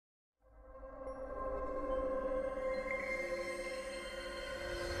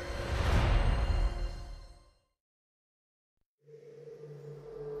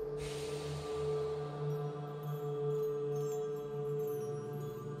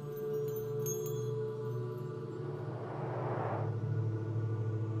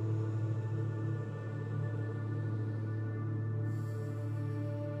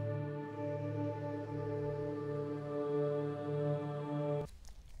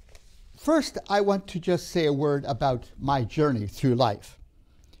First, I want to just say a word about my journey through life,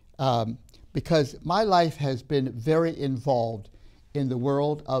 because my life has been very involved in the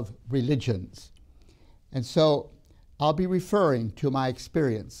world of religions. And so I'll be referring to my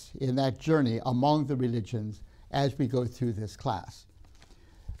experience in that journey among the religions as we go through this class.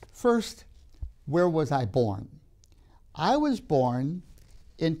 First, where was I born? I was born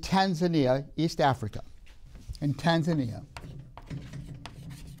in Tanzania, East Africa. In Tanzania.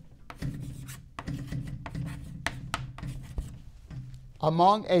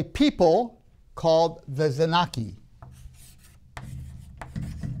 Among a people called the Zanaki.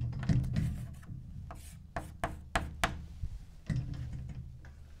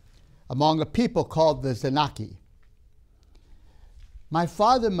 Among a people called the Zanaki. My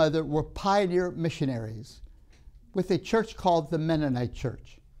father and mother were pioneer missionaries with a church called the Mennonite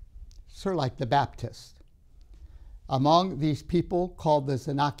Church, sort of like the Baptist. Among these people called the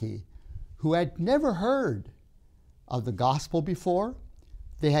Zanaki, who had never heard of the gospel before,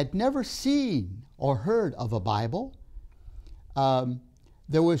 they had never seen or heard of a Bible.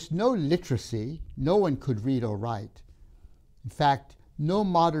 There was no literacy. No one could read or write. In fact, no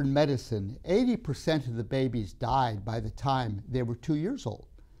modern medicine. 80% of the babies died by the time they were 2 years old.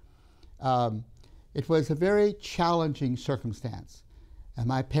 It was a very challenging circumstance. And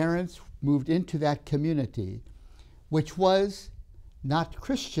my parents moved into that community, which was not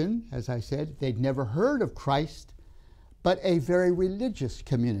Christian, as I said. They'd never heard of Christ, but a very religious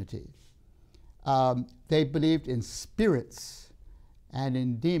community. They believed in spirits and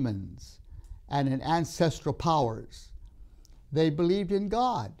in demons and in ancestral powers. They believed in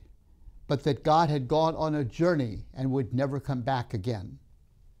God, but that God had gone on a journey and would never come back again.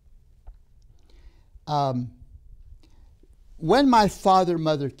 When my father and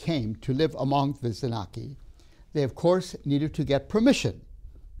mother came to live among the Zanaki, they of course needed to get permission.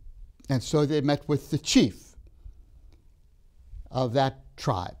 And so they met with the chief of that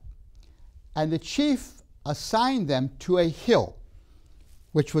tribe. And the chief assigned them to a hill,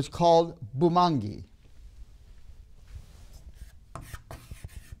 which was called Bumangi.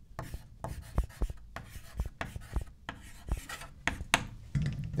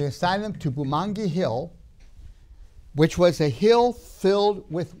 They assigned them to Bumangi Hill, which was a hill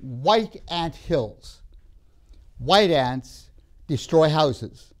filled with white ant hills. White ants destroy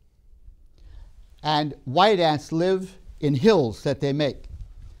houses. And white ants live in hills that they make.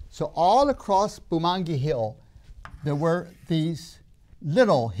 So all across Bumangi Hill, there were these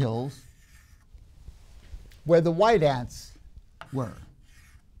little hills where the white ants were.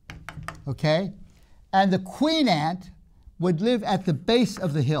 Okay? And the queen ant would live at the base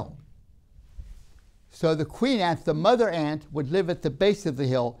of the hill. So the queen ant, the mother ant, would live at the base of the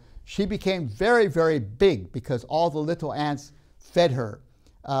hill. She became very, very big because all the little ants fed her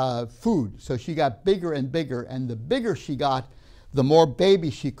food. So she got bigger and bigger, and the bigger she got, the more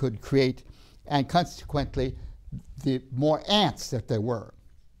babies she could create, and consequently, the more ants that there were.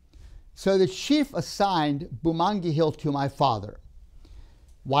 So the chief assigned Bumangi Hill to my father.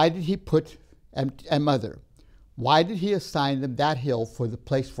 Why did he put, and mother, why did he assign them that hill for the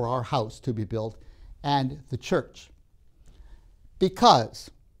place for our house to be built and the church? Because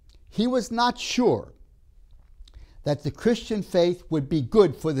he was not sure that the Christian faith would be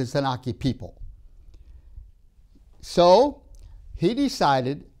good for the Zanaki people. So he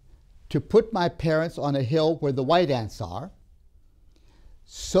decided to put my parents on a hill where the white ants are,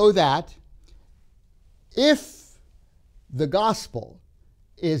 so that if the gospel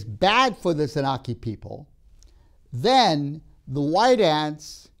is bad for the Zanaki people, then the white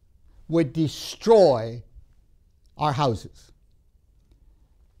ants would destroy our houses.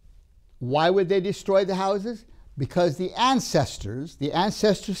 Why would they destroy the houses? Because the ancestor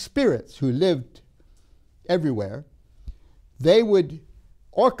spirits who lived everywhere, they would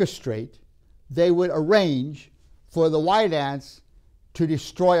orchestrate, they would arrange for the white ants to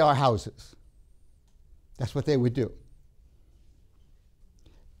destroy our houses. That's what they would do.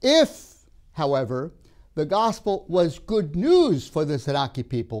 If, however, the gospel was good news for the Zanaki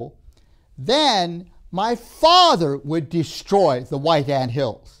people, then my father would destroy the white ant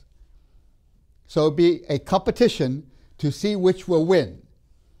hills. So it would be a competition to see which will win.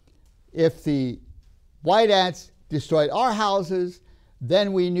 If the white ants destroyed our houses,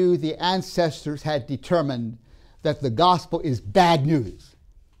 then we knew the ancestors had determined that the gospel is bad news.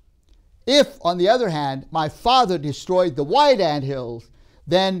 If, on the other hand, my father destroyed the white ant hills,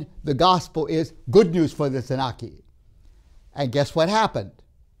 then the gospel is good news for the Zanaki. And guess what happened?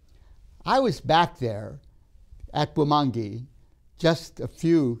 I was back there at Bumangi just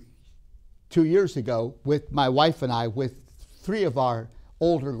 2 years ago with my wife and I, with 3 of our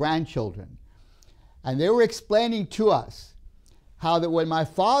older grandchildren. And they were explaining to us how that when my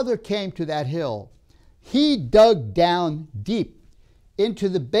father came to that hill, he dug down deep into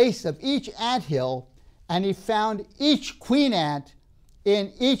the base of each anthill, and he found each queen ant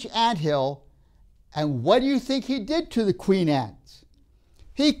in each anthill. And what do you think he did to the queen ants?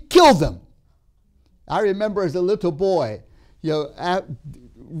 He killed them. I remember as a little boy,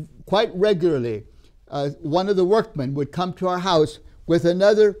 quite regularly, one of the workmen would come to our house with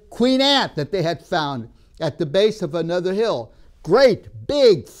another queen ant that they had found at the base of another hill. Great,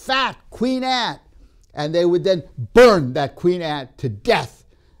 big, fat queen ant. And they would then burn that queen ant to death.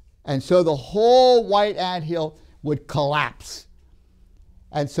 And so the whole white anthill would collapse.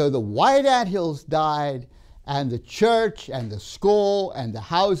 And so the white anthills died, and the church and the school and the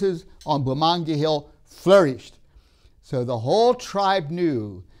houses on Bumangi Hill flourished. So the whole tribe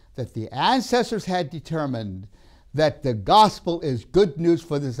knew that the ancestors had determined that the gospel is good news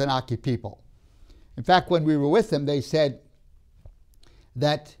for the Zanaki people. In fact, when we were with them, they said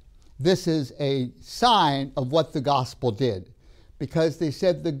that this is a sign of what the gospel did, because they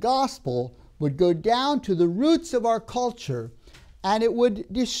said the gospel would go down to the roots of our culture and it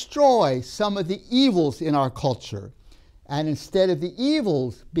would destroy some of the evils in our culture. And instead of the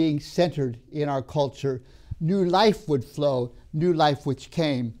evils being centered in our culture, new life would flow, new life which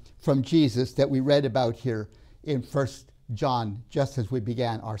came from Jesus that we read about here in 1 John, just as we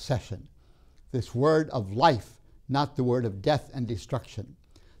began our session. This word of life, not the word of death and destruction.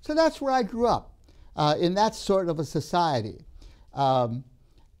 So that's where I grew up, in that sort of a society. Then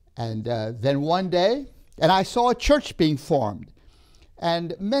one day, and I saw a church being formed,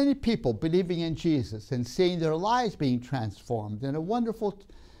 and many people believing in Jesus and seeing their lives being transformed, and a wonderful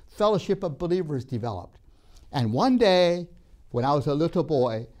fellowship of believers developed. And one day, when I was a little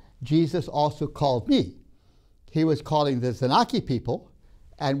boy, Jesus also called me. He was calling the Zanaki people,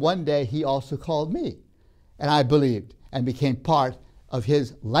 and one day he also called me. And I believed and became part of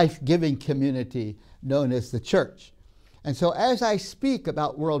his life-giving community known as the church. And so as I speak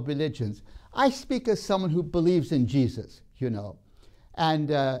about world religions, I speak as someone who believes in Jesus,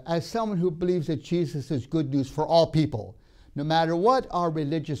 and as someone who believes that Jesus is good news for all people, no matter what our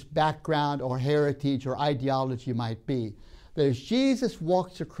religious background or heritage or ideology might be, that as Jesus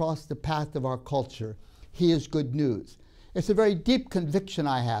walks across the path of our culture, he is good news. It's a very deep conviction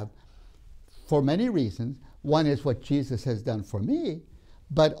I have for many reasons. One is what Jesus has done for me,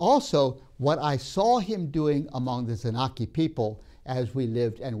 but also what I saw him doing among the Zanaki people as we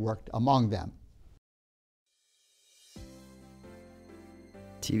lived and worked among them.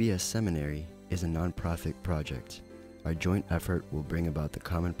 TVS Seminary is a nonprofit project. Our joint effort will bring about the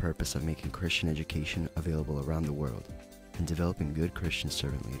common purpose of making Christian education available around the world and developing good Christian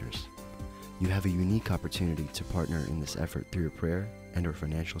servant leaders. You have a unique opportunity to partner in this effort through your prayer and or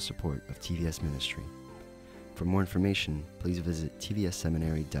financial support of TVS Ministry. For more information, please visit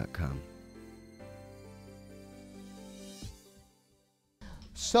tvsseminary.com.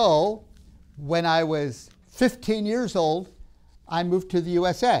 So, when I was 15 years old, I moved to the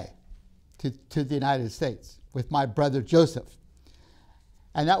USA, to the United States, with my brother Joseph.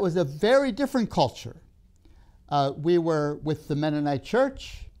 And that was a very different culture. We were with the Mennonite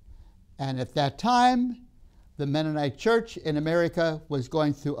Church, and at that time, the Mennonite Church in America was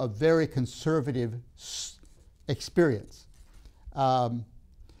going through a very conservative experience.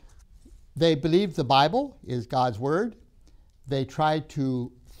 They believed the Bible is God's Word. They tried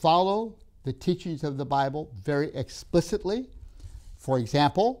to follow the teachings of the Bible very explicitly. For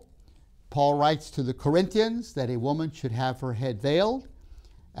example, Paul writes to the Corinthians that a woman should have her head veiled,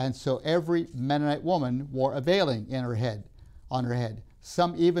 and so every Mennonite woman wore a veiling in her head, on her head.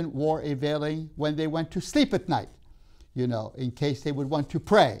 Some even wore a veiling when they went to sleep at night, in case they would want to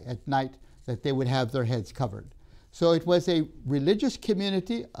pray at night, that they would have their heads covered. So it was a religious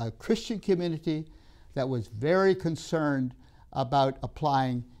community, a Christian community, that was very concerned about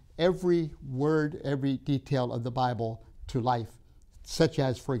applying every word, every detail of the Bible to life, such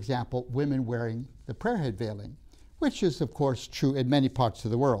as, for example, women wearing the prayer head veiling, which is, of course, true in many parts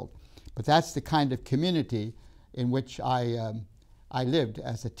of the world. But that's the kind of community in which I lived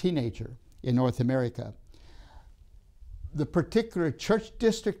as a teenager in North America. The particular church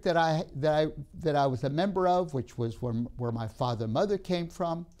district that I was a member of, which was where my father and mother came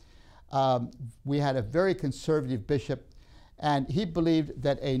from, we had a very conservative bishop, and he believed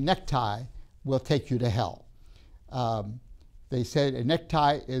that a necktie will take you to hell. They said a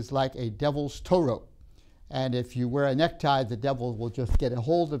necktie is like a devil's tow rope, and if you wear a necktie, the devil will just get a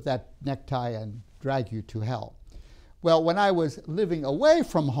hold of that necktie and drag you to hell. Well, when I was living away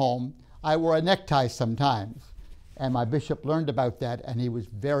from home, I wore a necktie sometimes, And my bishop learned about that, and he was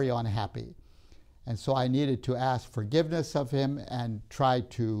very unhappy. And so I needed to ask forgiveness of him and try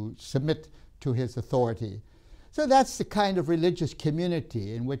to submit to his authority. So that's the kind of religious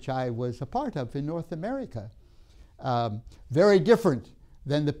community in which I was a part of in North America. Very different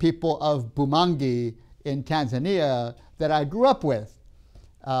than the people of Bumangi in Tanzania that I grew up with.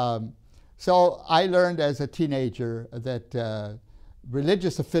 So I learned as a teenager that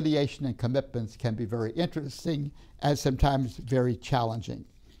religious affiliation and commitments can be very interesting and sometimes very challenging.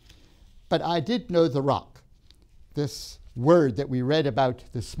 But I did know the rock, this word that we read about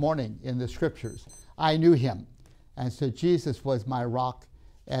this morning in the scriptures. I knew him. And so Jesus was my rock,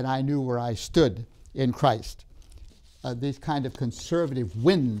 and I knew where I stood in Christ. These kind of conservative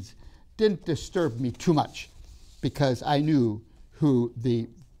winds didn't disturb me too much because I knew who the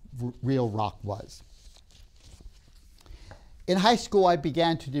real rock was. In high school, I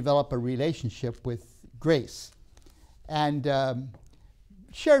began to develop a relationship with Grace and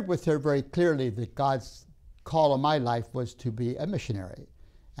shared with her very clearly that God's call on my life was to be a missionary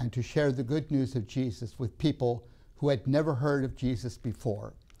and to share the good news of Jesus with people who had never heard of Jesus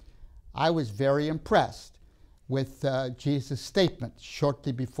before. I was very impressed with Jesus' statement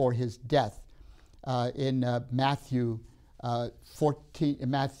shortly before his death in Matthew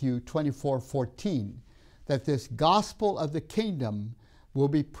 24:14, that this gospel of the kingdom will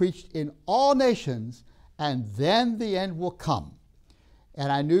be preached in all nations, and then the end will come.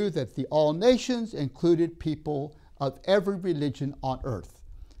 And I knew that the all nations included people of every religion on earth.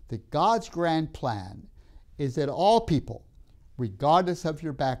 That God's grand plan is that all people, regardless of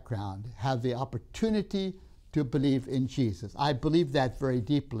your background, have the opportunity to believe in Jesus. I believe that very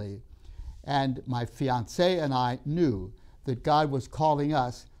deeply. And my fiancée and I knew that God was calling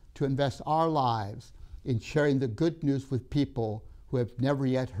us to invest our lives in sharing the good news with people who have never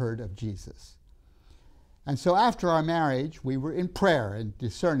yet heard of Jesus. And so after our marriage, we were in prayer and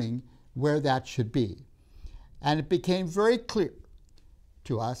discerning where that should be. And it became very clear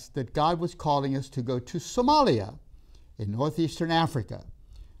to us that God was calling us to go to Somalia in northeastern Africa,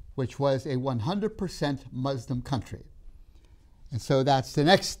 which was a 100% Muslim country. And so that's the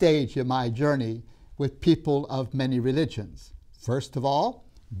next stage in my journey with people of many religions. First of all,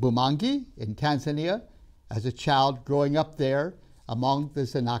 Bumangi in Tanzania, as a child growing up there among the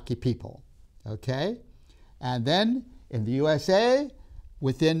Zanaki people, okay? And then in the USA,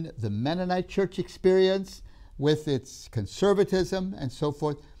 within the Mennonite church experience, with its conservatism and so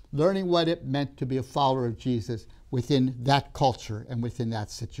forth, learning what it meant to be a follower of Jesus within that culture and within that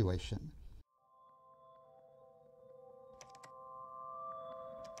situation.